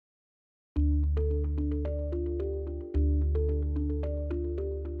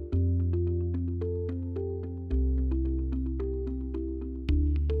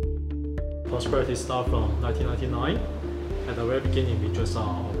Prosperity started from 1999. At the very beginning, we just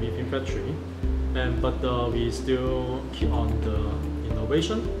are a weaving factory, but we still keep on the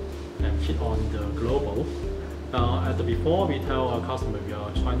innovation and keep on the global. At the before, we tell our customer we are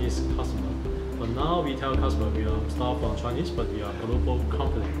Chinese customer, but now we tell customer we are staff from Chinese, but we are a global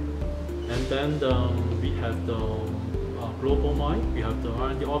company. And then we have the global mind. We have the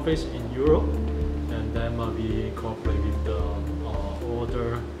R&D office in Europe, and then we cooperate with the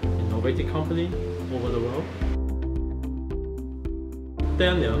other innovative company over the world.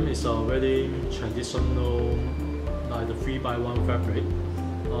 Denim is a very traditional, like the 3x1 fabric.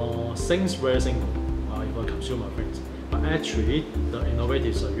 Seems very simple if a consumer thinks, but actually the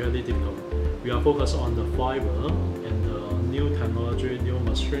innovatives are really difficult. We are focused on the fiber and the new technology, new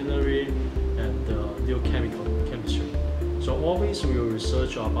machinery, and the new chemistry. So always we will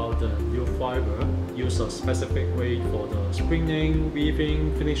research about the new fiber, use a specific way for the spinning,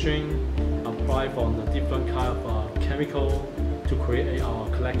 weaving, finishing, apply from the different kind of chemical to create our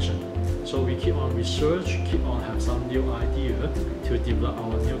collection. So we keep on research, keep on have some new idea to develop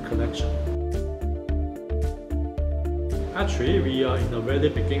our new collection. Actually, we are in the very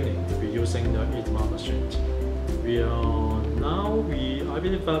beginning. We're using the Intima machines. I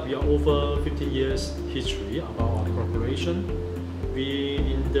believe that we are over 15 years history about our cooperation.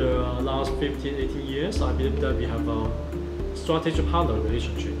 In the last 15-18 years, I believe that we have a strategic partner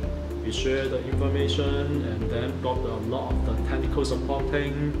relationship. We share the information and then got a lot of the technical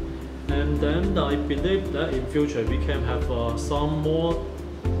supporting. And then I believe that in future we can have some more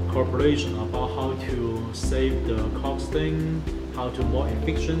cooperation about how to save the costing, how to more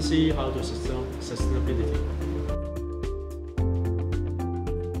efficiency, how to sustainability.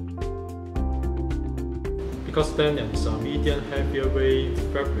 Because denim is a medium heavier weight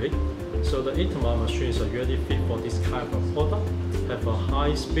fabric, so the Intima machines are really fit for this kind of product, have a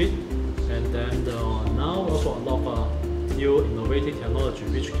high speed, and then now also a lot of new innovative technology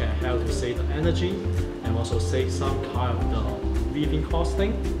which can help to save the energy and also save some kind of the weaving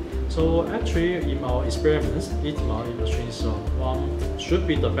costing. So actually, in our experiments, Intima machines should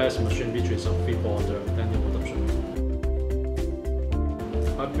be the best machine which is fit for the denim production.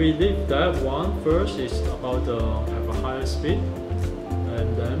 I believe that first is about have a higher speed,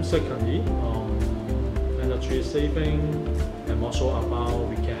 and then secondly, energy saving, and also about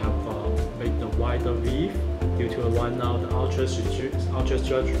we can have make the wider weave due to right now the ultra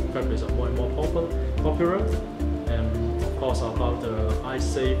stretch fabrics are more and more popular, and of course about the eye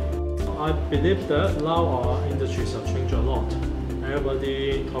safe. I believe that now our industries have changed a lot.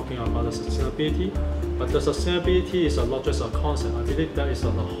 Everybody talking about the sustainability, but the sustainability is not just a concept. I believe that is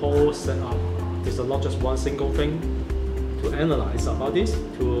the whole setup. It's not just one single thing to analyze about this,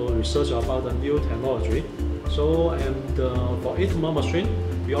 to research about the new technology. So, for Intima machine,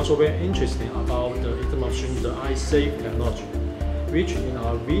 we also very interesting about the Intima machine, the eye safe technology, which in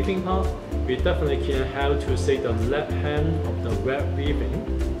our weaving part, we definitely can help to save the left hand of the web weaving.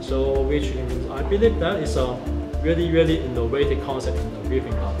 So, I believe that is a really innovative concept in the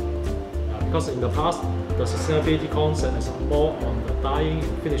weaving part. Because in the past, the sustainability concept is more on the dyeing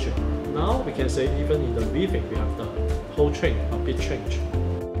and finishing. Now we can say even in the weaving, we have the whole chain, a big change.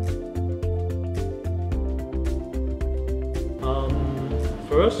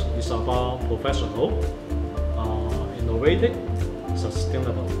 First is about professional, innovative,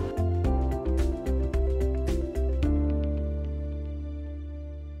 sustainable.